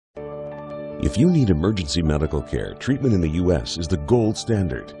If you need emergency medical care, treatment in the U.S. is the gold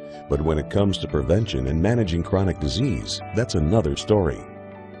standard. But when it comes to prevention and managing chronic disease, that's another story.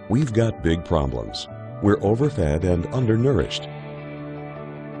 We've got big problems. We're overfed and undernourished.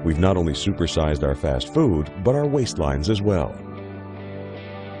 We've not only supersized our fast food, but our waistlines as well.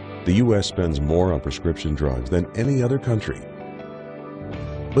 The U.S. spends more on prescription drugs than any other country.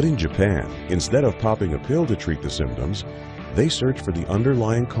 But in Japan, instead of popping a pill to treat the symptoms, they search for the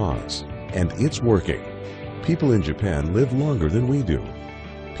underlying cause. And it's working. People in Japan live longer than we do.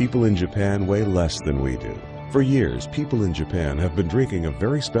 People in Japan weigh less than we do. For years, people in Japan have been drinking a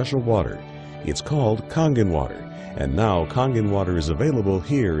very special water. It's called Kangen water, and now Kangen water is available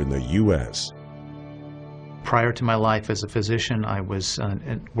here in the U.S. Prior to my life as a physician, I was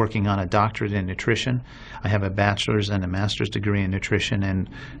working on a doctorate in nutrition. I have a bachelor's and a master's degree in nutrition and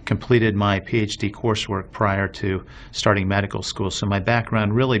completed my PhD coursework prior to starting medical school. So my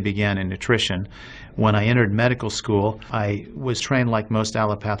background really began in nutrition. When I entered medical school, I was trained like most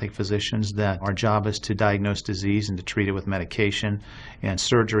allopathic physicians that our job is to diagnose disease and to treat it with medication and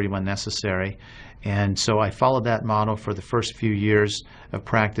surgery when necessary. And so I followed that model for the first few years of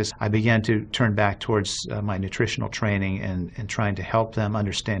practice. I began to turn back towards my nutritional training and trying to help them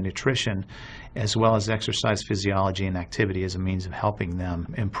understand nutrition as well as exercise physiology and activity as a means of helping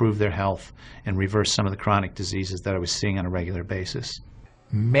them improve their health and reverse some of the chronic diseases that I was seeing on a regular basis.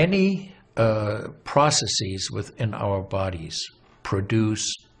 Many processes within our bodies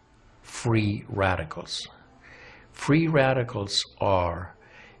produce free radicals. Free radicals are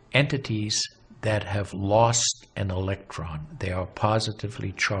entities that have lost an electron. They are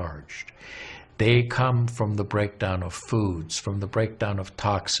positively charged. They come from the breakdown of foods, from the breakdown of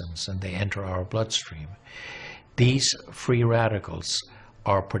toxins, and they enter our bloodstream. These free radicals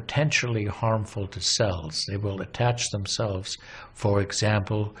are potentially harmful to cells. They will attach themselves, for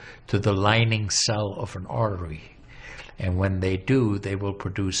example, to the lining cell of an artery. And when they do, they will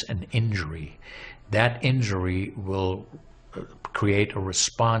produce an injury. That injury will create a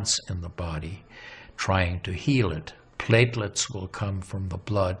response in the body trying to heal it. Platelets will come from the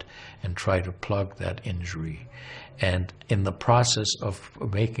blood and try to plug that injury. And in the process of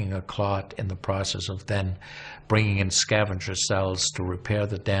making a clot, in the process of then bringing in scavenger cells to repair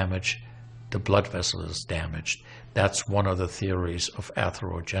the damage, the blood vessel is damaged. That's one of the theories of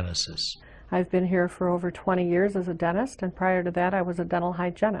atherogenesis. I've been here for over 20 years as a dentist, and prior to that I was a dental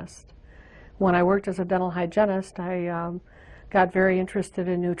hygienist. When I worked as a dental hygienist, I got very interested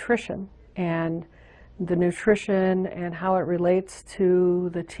in nutrition and the nutrition and how it relates to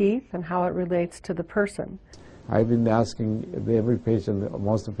the teeth and how it relates to the person. I've been asking every patient,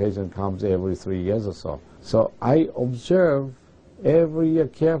 most of the patient comes every 3 years or so. So I observe every year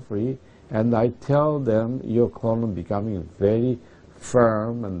carefully, and I tell them your colon becoming very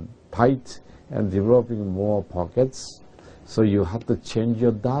firm and tight and developing more pockets. So you have to change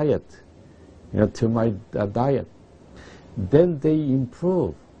your diet, to my diet. Then they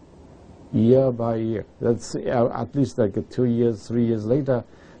improve year by year. That's at least like 2 years, 3 years later,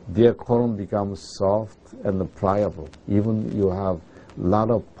 their colon becomes soft and pliable. Even you have a lot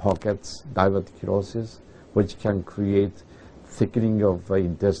of pockets, diverticulosis, which can create thickening of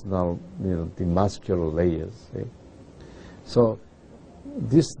intestinal, the muscular layers. So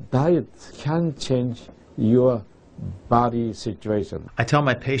this diet can change your body situation. I tell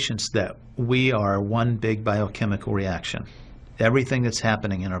my patients that we are one big biochemical reaction. Everything that's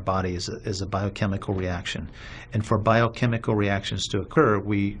happening in our body is a biochemical reaction. And for biochemical reactions to occur,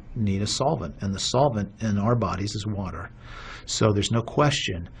 we need a solvent. And the solvent in our bodies is water. So there's no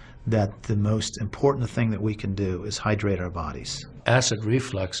question that the most important thing that we can do is hydrate our bodies. Acid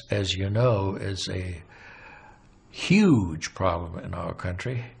reflux, as you know, is a huge problem in our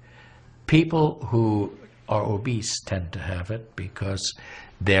country. People who are obese tend to have it because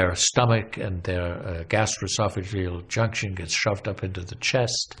their stomach and their gastroesophageal junction gets shoved up into the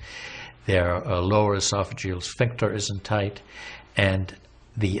chest. Their lower esophageal sphincter isn't tight. And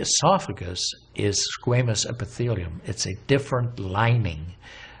the esophagus is squamous epithelium. It's a different lining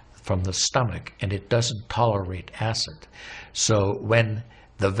from the stomach, and it doesn't tolerate acid. So when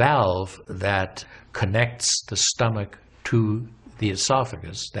the valve that connects the stomach to the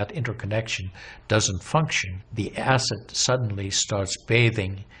esophagus, that interconnection doesn't function, the acid suddenly starts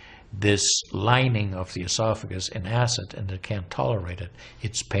bathing this lining of the esophagus in acid, and it can't tolerate it.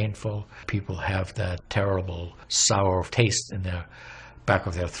 It's painful. People have that terrible sour taste in the back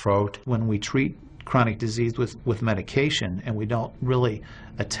of their throat. When we treat chronic disease with medication and we don't really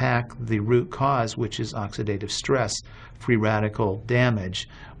attack the root cause, which is oxidative stress, free radical damage,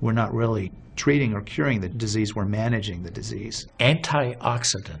 we're not really treating or curing the disease, we're managing the disease.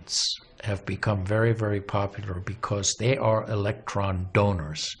 Antioxidants have become very, very popular because they are electron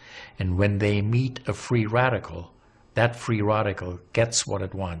donors. And when they meet a free radical, that free radical gets what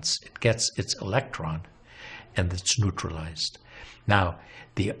it wants. It gets its electron, and it's neutralized. Now,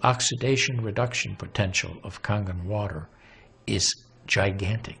 the oxidation reduction potential of Kangen water is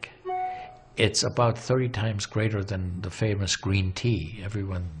gigantic. It's about 30 times greater than the famous green tea.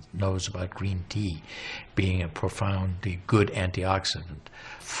 Everyone knows about green tea being a profoundly good antioxidant.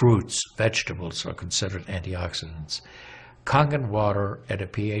 Fruits, vegetables are considered antioxidants. Kangen water at a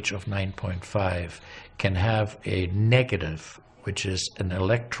pH of 9.5 can have a negative, which is an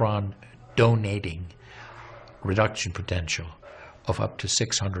electron donating reduction potential of up to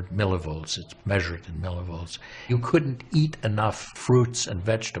 600 millivolts. It's measured in millivolts. You couldn't eat enough fruits and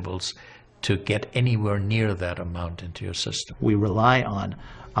vegetables to get anywhere near that amount into your system. We rely on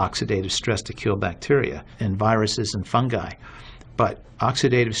oxidative stress to kill bacteria and viruses and fungi. But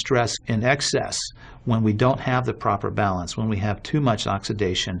oxidative stress in excess, when we don't have the proper balance, when we have too much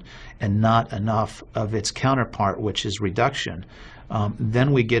oxidation and not enough of its counterpart, which is reduction,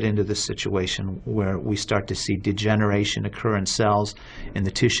 then we get into this situation where we start to see degeneration occur in cells, in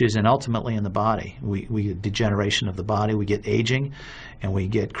the tissues, and ultimately in the body. We get degeneration of the body, we get aging, and we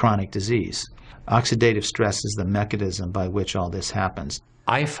get chronic disease. Oxidative stress is the mechanism by which all this happens.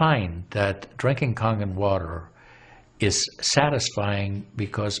 I find that drinking Kangen water is satisfying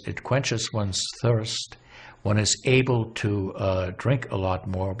because it quenches one's thirst. One is able to drink a lot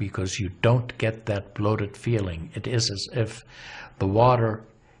more because you don't get that bloated feeling. It is as if the water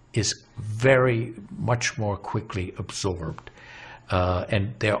is very much more quickly absorbed.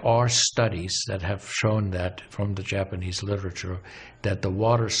 And there are studies that have shown that from the Japanese literature that the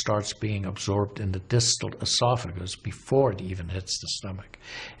water starts being absorbed in the distal esophagus before it even hits the stomach.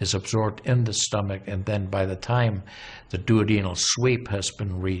 It's absorbed in the stomach, and then by the time the duodenal sweep has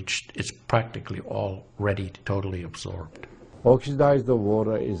been reached, it's practically already totally absorbed. Oxidized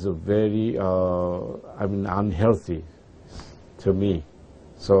water is a very, unhealthy to me.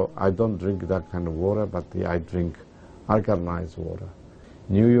 So I don't drink that kind of water, but I drink alkalized water.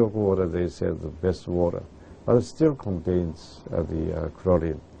 New York water, they say, is the best water, but it still contains the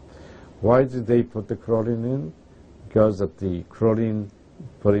chlorine. Why did they put the chlorine in? Because that the chlorine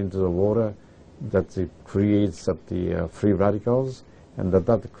put into the water, that it creates the free radicals, and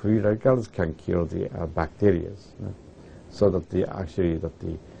that free radicals can kill the bacteria. So that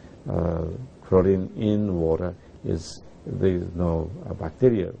the chlorine in water is there is no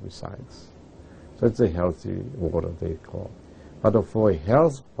bacteria resides. So it's a healthy water, they call. But for a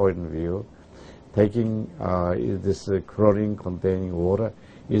health point of view, taking this chlorine-containing water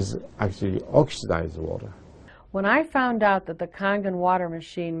is actually oxidized water. When I found out that the Kangen water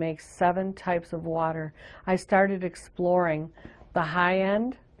machine makes 7 types of water, I started exploring the high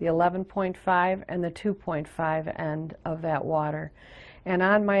end, the 11.5, and the 2.5 end of that water. And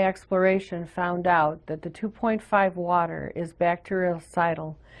on my exploration, found out that the 2.5 water is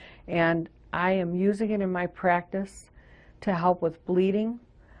bactericidal, and I am using it in my practice to help with bleeding.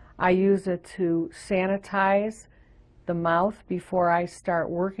 I use it to sanitize the mouth before I start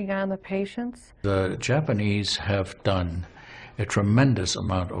working on the patients. The Japanese have done a tremendous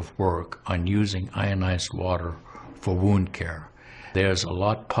amount of work on using ionized water for wound care. There's a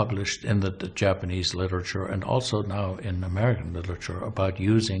lot published in the Japanese literature and also now in American literature about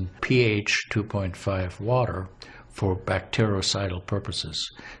using pH 2.5 water for bactericidal purposes.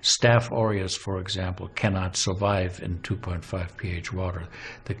 Staph aureus, for example, cannot survive in 2.5 pH water.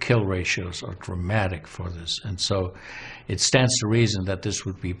 The kill ratios are dramatic for this, and so it stands to reason that this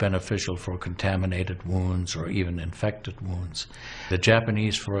would be beneficial for contaminated wounds or even infected wounds. The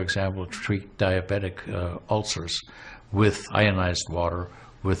Japanese, for example, treat diabetic ulcers with ionized water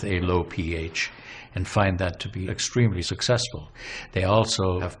with a low pH and find that to be extremely successful. They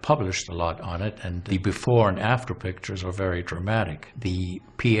also have published a lot on it, and the before and after pictures are very dramatic. The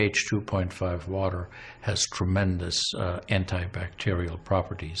pH 2.5 water has tremendous antibacterial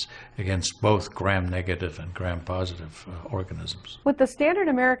properties against both gram-negative and gram-positive organisms. With the standard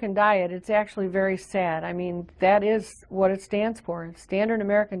American diet, it's actually very sad. I mean, that is what it stands for. Standard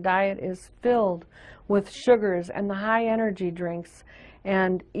American diet is filled with sugars and the high energy drinks,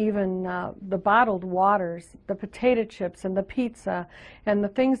 and even the bottled waters, the potato chips and the pizza, and the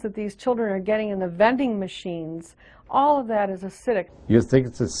things that these children are getting in the vending machines. All of that is acidic. You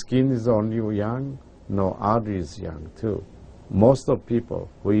think the skin is only young? No, artery is young too. Most of people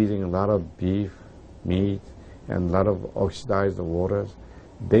who are eating a lot of beef, meat, and a lot of oxidized waters,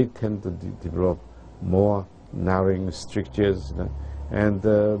 they tend to develop more narrowing strictures. And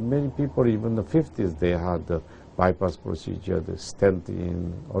many people, even in the 50s, they had bypass procedure, the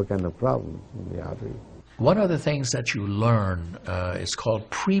stenting, all kind of problems in the artery. One of the things that you learn is called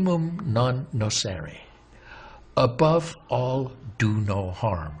primum non nocere. Above all, do no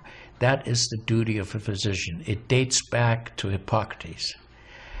harm. That is the duty of a physician. It dates back to Hippocrates.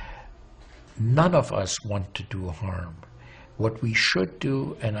 None of us want to do harm. What we should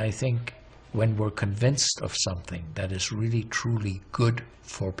do, and I think when we're convinced of something that is really truly good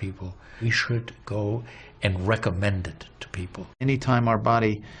for people, we should go and recommend it to people. Anytime our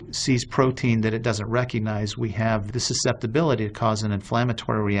body sees protein that it doesn't recognize, we have the susceptibility to cause an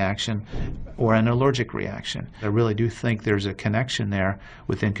inflammatory reaction or an allergic reaction. I really do think there's a connection there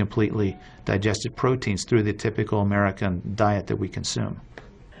with incompletely digested proteins through the typical American diet that we consume.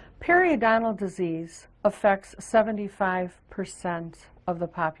 Periodontal disease affects 75% of the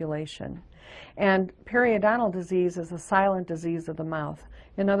population. And periodontal disease is a silent disease of the mouth.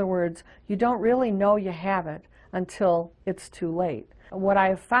 In other words, you don't really know you have it until it's too late. What I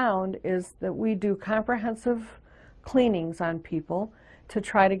have found is that we do comprehensive cleanings on people to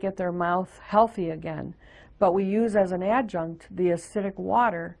try to get their mouth healthy again. But we use as an adjunct the acidic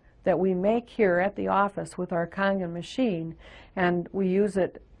water that we make here at the office with our Kangen machine, and we use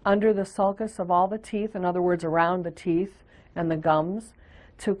it under the sulcus of all the teeth, in other words, around the teeth and the gums,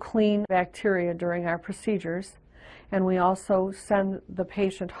 to clean bacteria during our procedures. And we also send the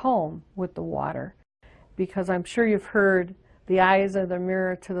patient home with the water, because I'm sure you've heard the eyes are the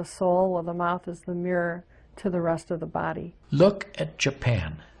mirror to the soul, while the mouth is the mirror to the rest of the body. Look at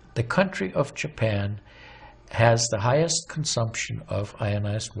Japan. The country of Japan has the highest consumption of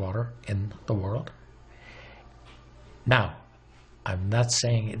ionized water in the world. Now, I'm not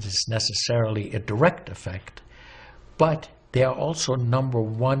saying it is necessarily a direct effect, but they are also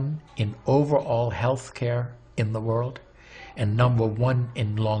 #1 in overall health care in the world and #1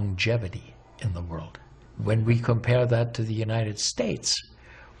 in longevity in the world. When we compare that to the United States,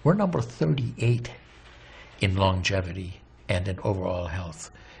 we're number 38 in longevity and in overall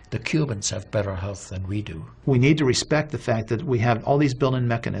health. The Cubans have better health than we do. We need to respect the fact that we have all these built-in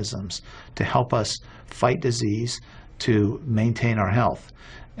mechanisms to help us fight disease, to maintain our health.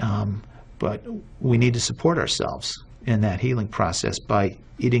 But we need to support ourselves in that healing process by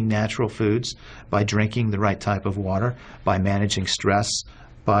eating natural foods, by drinking the right type of water, by managing stress,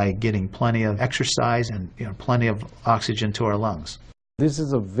 by getting plenty of exercise and plenty of oxygen to our lungs. This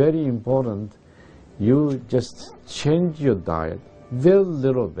is a very important. You just change your diet very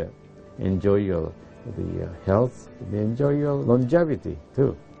little bit. Enjoy the health, enjoy your longevity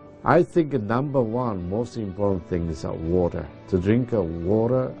too. I think #1 most important thing is water. To drink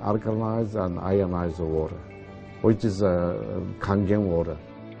water, alkalized and ionized water, which is Kangen water.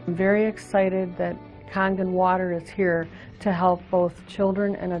 I'm very excited that Kangen water is here to help both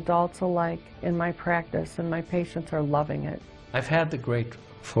children and adults alike in my practice, and my patients are loving it. I've had the great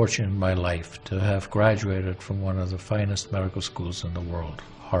fortune in my life to have graduated from one of the finest medical schools in the world,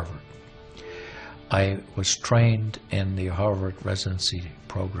 Harvard. I was trained in the Harvard residency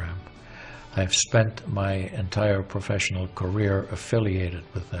program. I've spent my entire professional career affiliated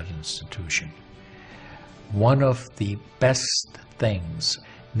with that institution. One of the best things,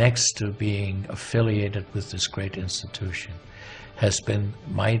 next to being affiliated with this great institution, has been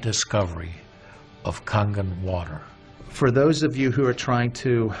my discovery of Kangen water. For those of you who are trying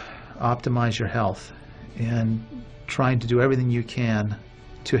to optimize your health and trying to do everything you can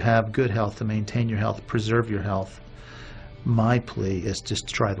to have good health, to maintain your health, preserve your health, my plea is just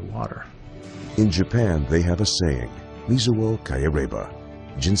try the water. In Japan, they have a saying, Mizu wo kaereba,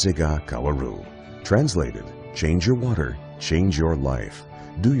 jinsei ga kawaru. Translated, change your water, change your life.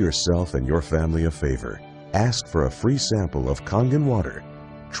 Do yourself and your family a favor. Ask for a free sample of Kangen water.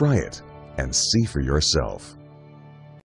 Try it and see for yourself.